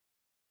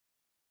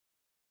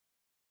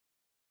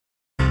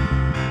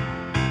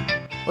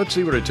Let's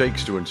see what it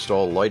takes to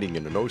install lighting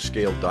in a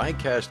no-scale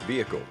die-cast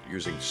vehicle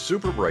using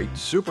super bright,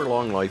 super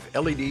long life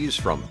LEDs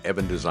from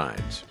Evan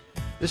Designs.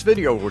 This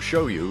video will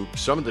show you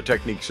some of the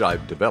techniques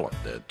I've developed,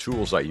 the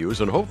tools I use,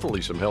 and hopefully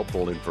some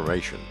helpful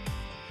information.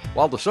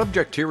 While the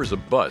subject here is a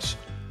bus,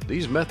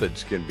 these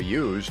methods can be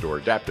used or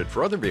adapted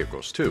for other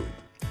vehicles too.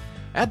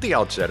 At the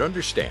outset,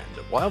 understand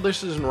that while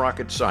this isn't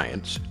rocket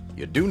science,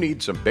 you do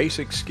need some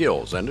basic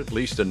skills and at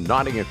least a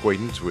nodding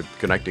acquaintance with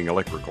connecting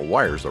electrical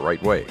wires the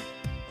right way.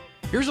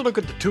 Here's a look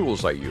at the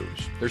tools I use.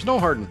 There's no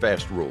hard and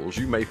fast rules.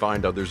 You may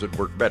find others that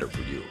work better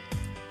for you.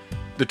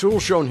 The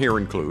tools shown here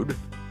include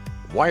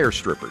wire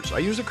strippers. I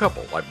use a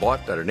couple I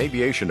bought at an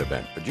aviation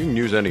event, but you can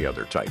use any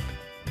other type.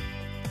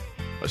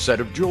 A set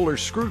of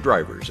jeweler's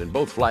screwdrivers in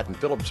both flat and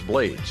Phillips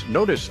blades.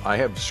 Notice I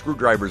have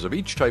screwdrivers of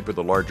each type with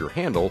a larger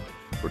handle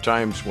for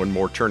times when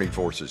more turning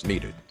force is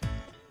needed.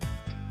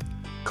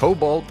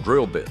 Cobalt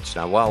drill bits.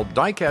 Now, while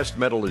die-cast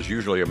metal is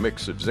usually a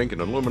mix of zinc and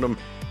aluminum,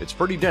 it's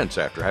pretty dense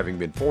after having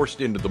been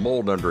forced into the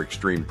mold under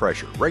extreme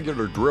pressure.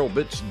 Regular drill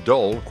bits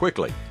dull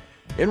quickly.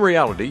 In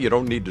reality, you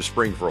don't need to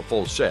spring for a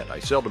full set. I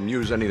seldom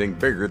use anything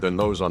bigger than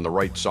those on the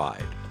right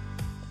side.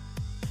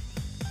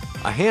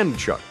 A hand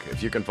chuck,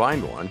 if you can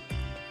find one.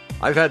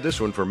 I've had this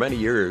one for many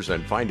years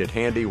and find it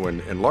handy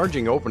when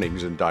enlarging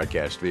openings in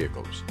die-cast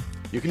vehicles.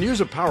 You can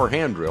use a power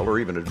hand drill or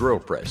even a drill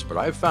press, but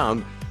I've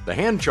found the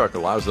hand chuck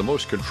allows the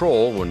most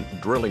control when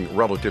drilling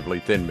relatively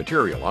thin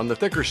material. On the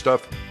thicker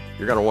stuff,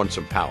 you're going to want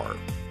some power.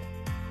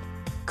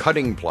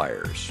 Cutting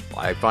pliers.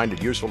 I find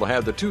it useful to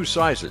have the two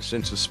sizes,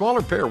 since the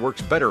smaller pair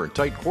works better in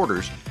tight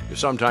quarters you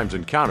sometimes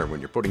encounter when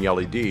you're putting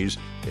LEDs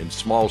in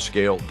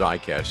small-scale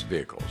die-cast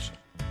vehicles.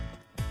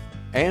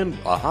 And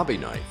a hobby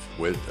knife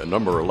with a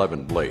number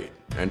 11 blade.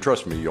 And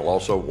trust me, you'll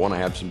also want to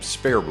have some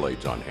spare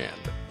blades on hand.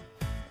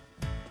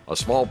 A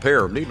small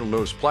pair of needle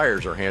nose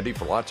pliers are handy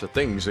for lots of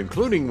things,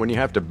 including when you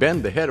have to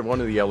bend the head of one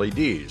of the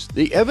LEDs.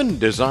 The Evan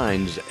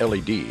Designs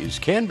LEDs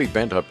can be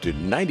bent up to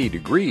 90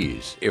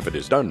 degrees, if it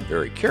is done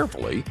very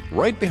carefully,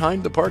 right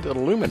behind the part that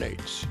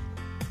illuminates.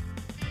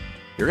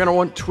 You're going to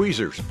want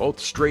tweezers, both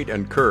straight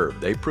and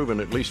curved. They've proven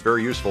at least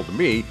very useful to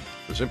me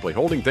for simply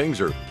holding things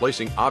or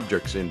placing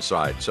objects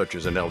inside, such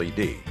as an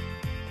LED.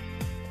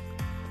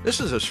 This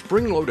is a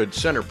spring-loaded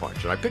center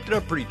punch, and I picked it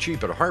up pretty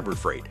cheap at Harbor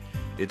Freight.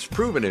 It's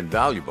proven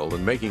invaluable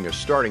in making a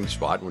starting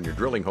spot when you're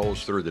drilling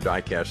holes through the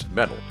die-cast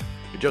metal.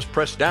 You just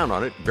press down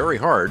on it very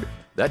hard.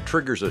 That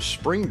triggers a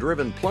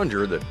spring-driven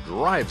plunger that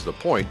drives the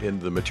point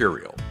into the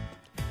material.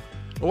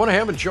 The one I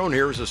haven't shown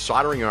here is a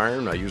soldering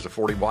iron. I use a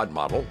 40-watt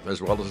model,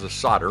 as well as a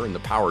solder and the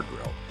power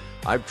drill.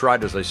 I've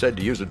tried, as I said,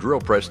 to use a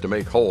drill press to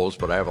make holes,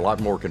 but I have a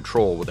lot more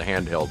control with a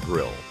handheld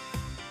drill.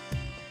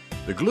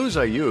 The glues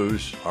I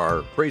use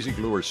are Crazy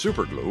Glue or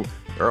Super Glue.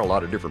 There are a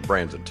lot of different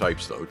brands and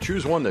types, though.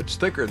 Choose one that's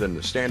thicker than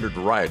the standard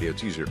variety.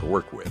 It's easier to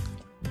work with.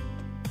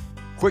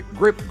 Quick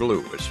grip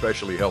glue,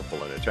 especially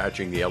helpful in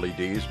attaching the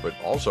LEDs, but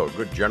also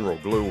good general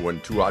glue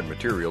when two odd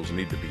materials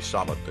need to be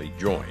solidly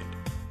joined.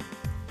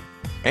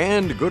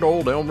 And good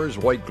old Elmer's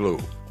white glue.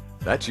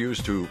 That's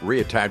used to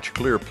reattach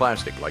clear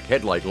plastic like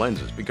headlight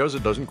lenses because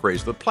it doesn't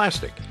craze the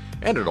plastic.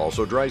 And it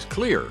also dries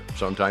clear.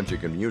 Sometimes you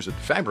can use it to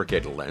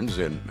fabricate a lens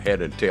in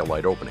head and tail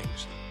light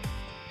openings.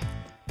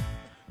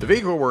 The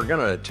vehicle we're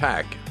going to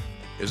attack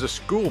is a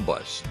school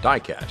bus,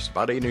 die-cast,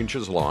 about 8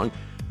 inches long.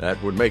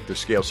 That would make the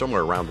scale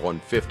somewhere around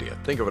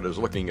 1/50th. Think of it as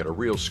looking at a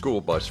real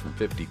school bus from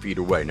 50 feet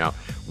away. Now,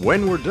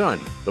 when we're done,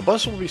 the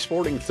bus will be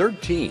sporting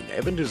 13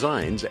 Evan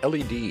Designs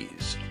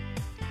LEDs.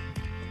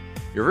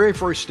 Your very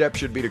first step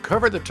should be to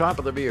cover the top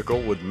of the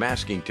vehicle with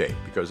masking tape,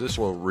 because this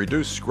will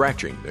reduce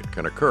scratching that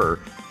can occur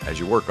as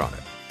you work on it.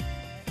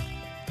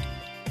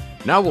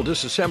 Now we'll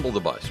disassemble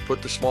the bus.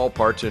 Put the small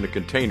parts in a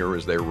container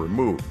as they're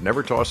removed.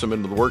 Never toss them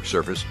into the work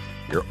surface.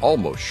 You're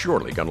almost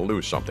surely going to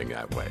lose something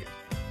that way.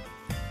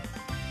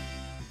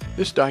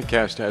 This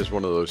die-cast has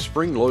one of those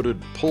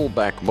spring-loaded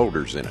pull-back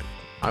motors in it.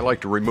 I like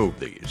to remove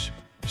these.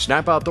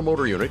 Snap out the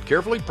motor unit,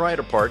 carefully pry it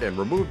apart, and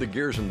remove the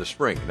gears and the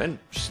spring. Then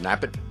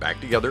snap it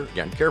back together,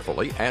 again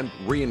carefully, and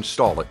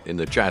reinstall it in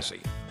the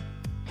chassis.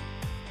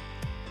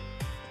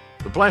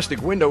 The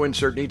plastic window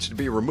insert needs to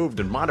be removed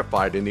and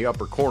modified in the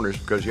upper corners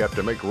because you have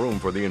to make room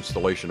for the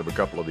installation of a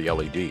couple of the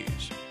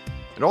LEDs.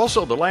 And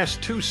also the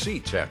last two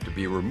seats have to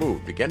be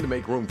removed, again to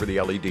make room for the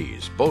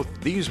LEDs. Both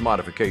these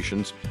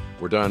modifications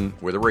were done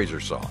with a razor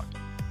saw.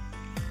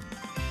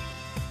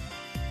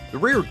 The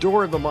rear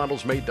door of the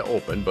model's made to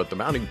open, but the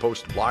mounting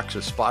post blocks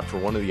a spot for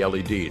one of the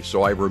LEDs,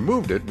 so I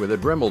removed it with a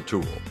Dremel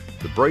tool.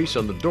 The brace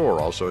on the door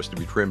also has to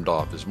be trimmed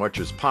off as much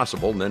as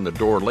possible, and then the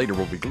door later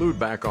will be glued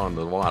back on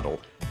the model.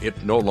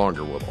 It no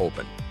longer will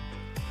open.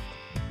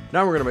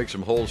 Now we're going to make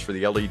some holes for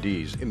the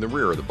LEDs in the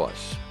rear of the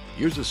bus.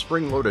 Use a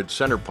spring-loaded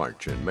center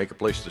punch and make a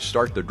place to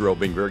start the drill,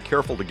 being very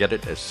careful to get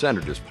it as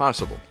centered as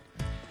possible.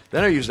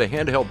 Then I used a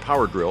handheld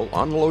power drill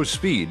on low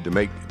speed to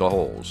make the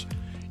holes.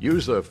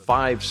 Use a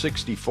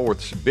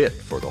 5/64 bit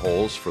for the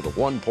holes for the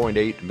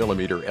 1.8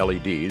 millimeter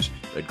LEDs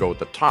that go at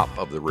the top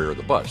of the rear of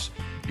the bus.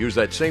 Use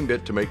that same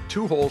bit to make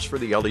two holes for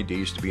the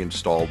LEDs to be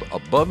installed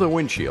above the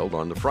windshield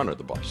on the front of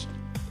the bus.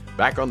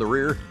 Back on the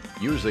rear,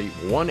 use a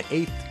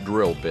 1/8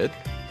 drill bit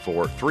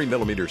for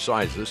 3mm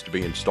sizes to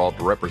be installed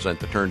to represent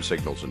the turn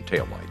signals and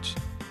taillights.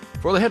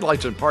 For the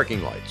headlights and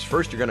parking lights,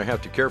 first you're going to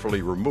have to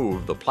carefully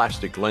remove the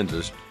plastic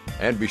lenses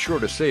and be sure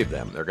to save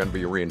them. They're going to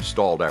be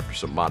reinstalled after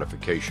some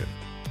modification.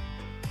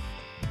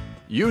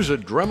 Use a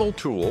Dremel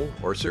tool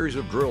or a series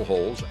of drill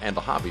holes and a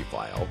hobby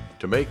file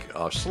to make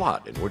a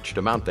slot in which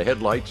to mount the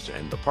headlights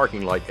and the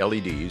parking light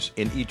LEDs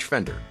in each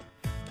fender.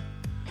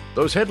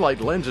 Those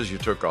headlight lenses you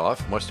took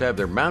off must have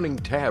their mounting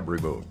tab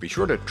removed. Be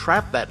sure to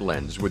trap that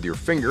lens with your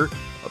finger,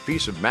 a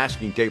piece of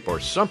masking tape or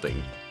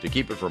something to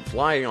keep it from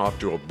flying off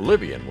to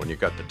oblivion when you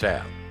cut the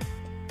tab.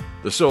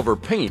 The silver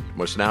paint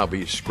must now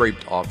be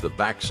scraped off the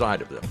back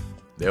side of them.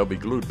 They'll be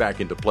glued back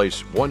into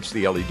place once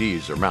the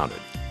LEDs are mounted.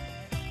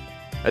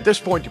 At this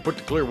point, you put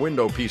the clear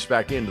window piece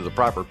back into the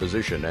proper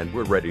position and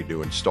we're ready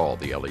to install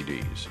the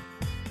LEDs.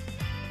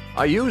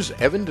 I use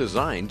Evan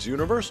Design's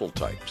universal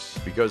types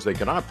because they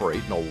can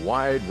operate in a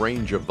wide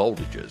range of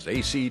voltages,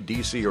 AC,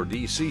 DC, or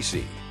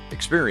DCC.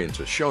 Experience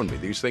has shown me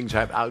these things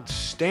have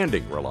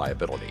outstanding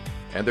reliability,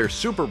 and they're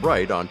super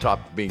bright on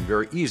top of being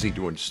very easy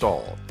to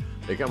install.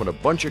 They come in a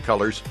bunch of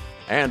colors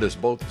and as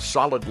both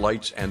solid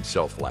lights and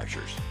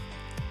self-flashers.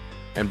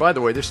 And by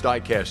the way, this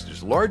diecast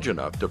is large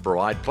enough to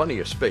provide plenty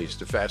of space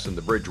to fasten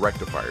the bridge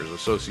rectifiers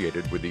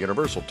associated with the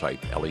universal type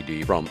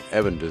LED from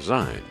Evan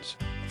Designs.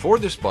 For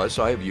this bus,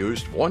 I have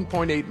used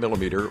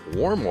 1.8mm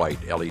warm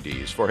white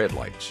LEDs for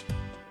headlights,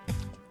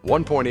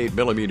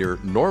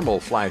 1.8mm normal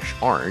flash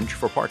orange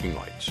for parking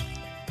lights,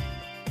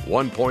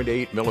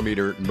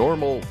 1.8mm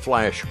normal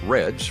flash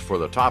reds for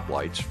the top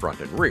lights front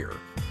and rear.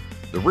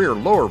 The rear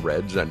lower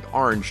reds and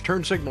orange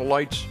turn signal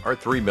lights are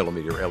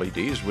 3mm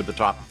LEDs with the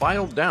top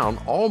filed down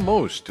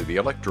almost to the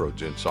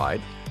electrodes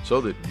inside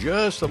so that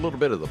just a little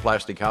bit of the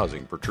plastic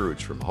housing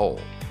protrudes from the hole.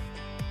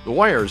 The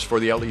wires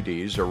for the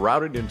LEDs are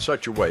routed in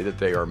such a way that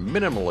they are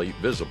minimally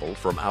visible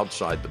from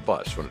outside the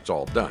bus when it's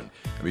all done.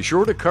 And be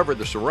sure to cover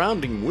the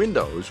surrounding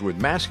windows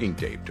with masking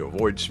tape to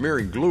avoid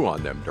smearing glue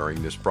on them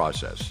during this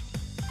process.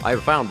 I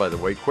have found, by the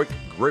way, quick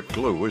grip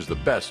glue is the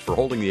best for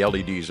holding the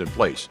LEDs in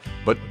place,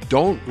 but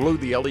don't glue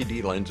the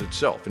LED lens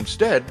itself.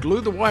 Instead, glue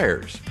the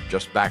wires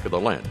just back of the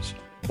lens.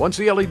 Once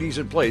the LED's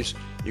in place,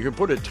 you can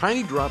put a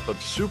tiny drop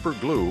of super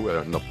glue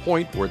on the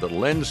point where the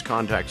lens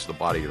contacts the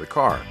body of the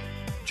car,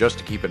 just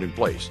to keep it in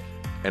place,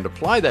 and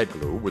apply that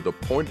glue with the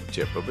pointed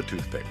tip of a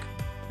toothpick.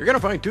 You're going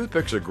to find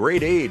toothpicks a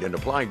great aid in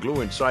applying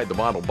glue inside the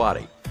model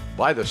body.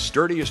 Buy the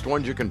sturdiest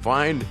ones you can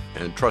find,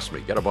 and trust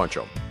me, get a bunch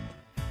of them.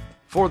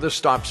 For the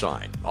stop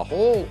sign, a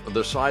hole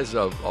the size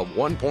of a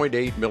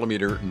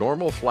 1.8mm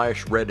normal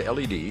flash red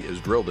LED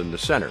is drilled in the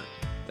center.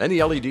 Then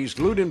the LEDs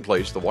glued in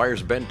place, the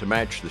wires bent to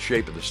match the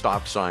shape of the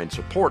stop sign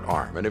support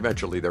arm, and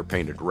eventually they're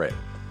painted red.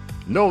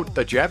 Note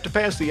that you have to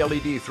pass the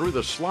LED through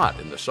the slot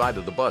in the side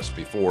of the bus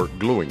before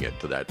gluing it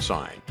to that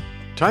sign.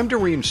 Time to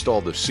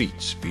reinstall the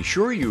seats. Be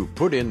sure you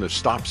put in the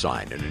stop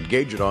sign and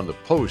engage it on the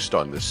post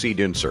on the seat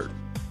insert.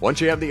 Once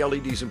you have the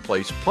LEDs in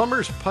place,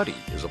 plumber's putty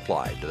is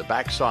applied to the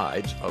back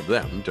sides of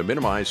them to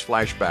minimize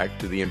flashback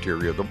to the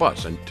interior of the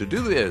bus. And to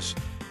do this,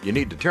 you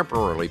need to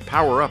temporarily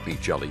power up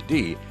each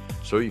LED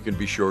so you can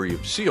be sure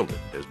you've sealed it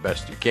as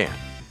best you can.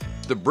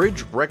 The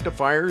bridge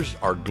rectifiers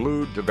are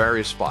glued to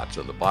various spots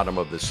on the bottom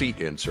of the seat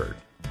insert.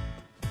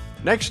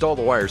 Next, all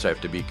the wires have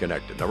to be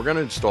connected. Now we're going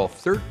to install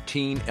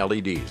 13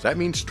 LEDs. That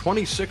means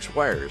 26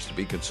 wires to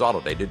be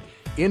consolidated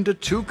into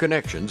 2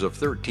 connections of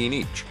 13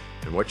 each.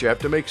 And what you have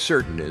to make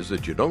certain is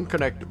that you don't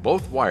connect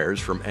both wires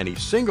from any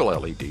single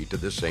LED to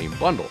the same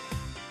bundle.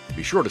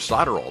 Be sure to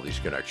solder all these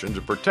connections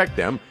and protect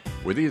them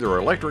with either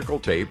electrical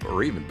tape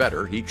or, even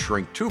better, heat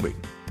shrink tubing.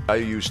 I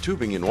use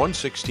tubing in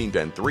 1/16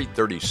 and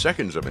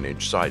 3/32 of an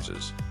inch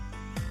sizes.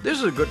 This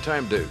is a good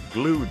time to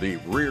glue the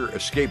rear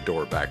escape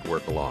door back where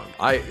it belongs.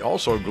 I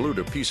also glued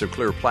a piece of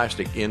clear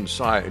plastic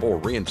inside for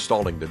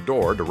reinstalling the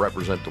door to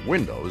represent the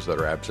windows that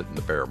are absent in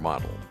the bare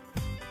model.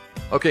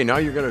 Okay, now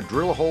you're going to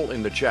drill a hole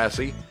in the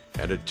chassis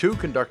and a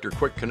 2-conductor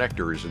quick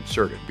connector is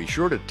inserted. Be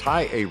sure to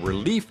tie a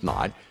relief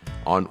knot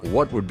on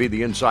what would be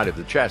the inside of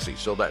the chassis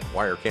so that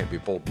wire can't be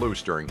pulled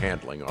loose during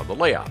handling on the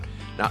layout.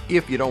 Now,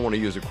 if you don't want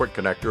to use a quick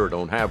connector or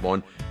don't have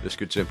one, this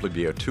could simply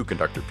be a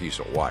 2-conductor piece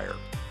of wire.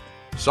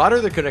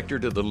 Solder the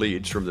connector to the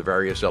leads from the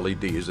various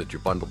LEDs that you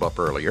bundled up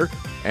earlier,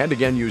 and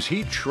again use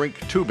heat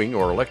shrink tubing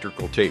or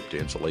electrical tape to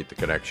insulate the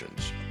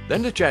connections.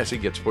 Then the chassis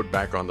gets put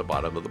back on the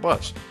bottom of the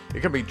bus.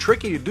 It can be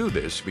tricky to do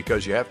this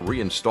because you have to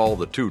reinstall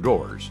the 2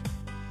 doors.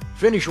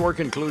 Finish work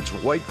includes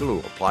white glue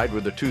applied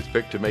with a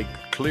toothpick to make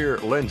clear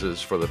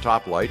lenses for the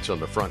top lights on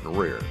the front and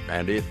rear,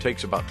 and it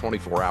takes about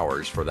 24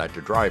 hours for that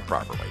to dry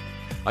properly.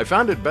 I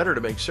found it better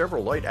to make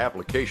several light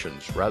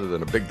applications rather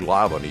than a big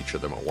glob on each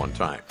of them at one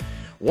time.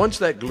 Once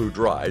that glue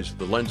dries,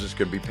 the lenses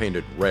can be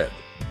painted red.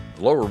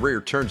 The lower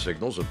rear turn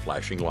signals and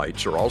flashing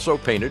lights are also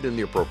painted in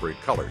the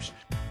appropriate colors.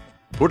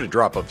 Put a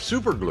drop of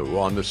super glue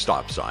on the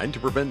stop sign to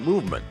prevent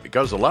movement,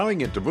 because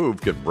allowing it to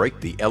move can break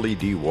the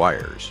LED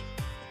wires.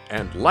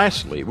 And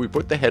lastly, we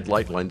put the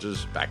headlight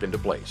lenses back into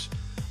place.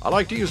 I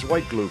like to use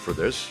white glue for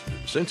this,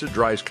 since it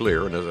dries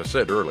clear, and as I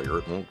said earlier,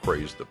 it won't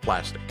craze the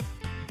plastic.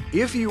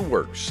 If you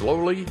work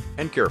slowly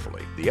and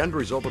carefully, the end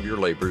result of your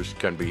labors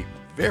can be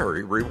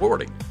very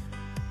rewarding.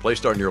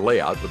 Placed on your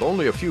layout with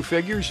only a few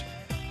figures,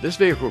 this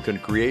vehicle can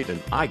create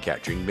an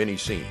eye-catching mini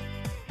scene.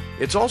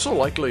 It's also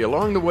likely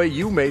along the way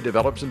you may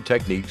develop some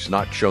techniques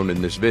not shown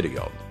in this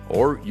video,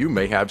 or you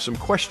may have some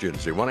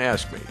questions you want to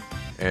ask me.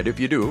 And if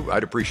you do,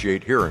 I'd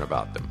appreciate hearing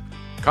about them.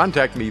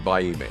 Contact me by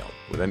email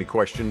with any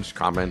questions,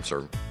 comments,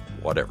 or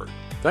whatever.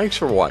 Thanks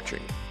for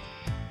watching.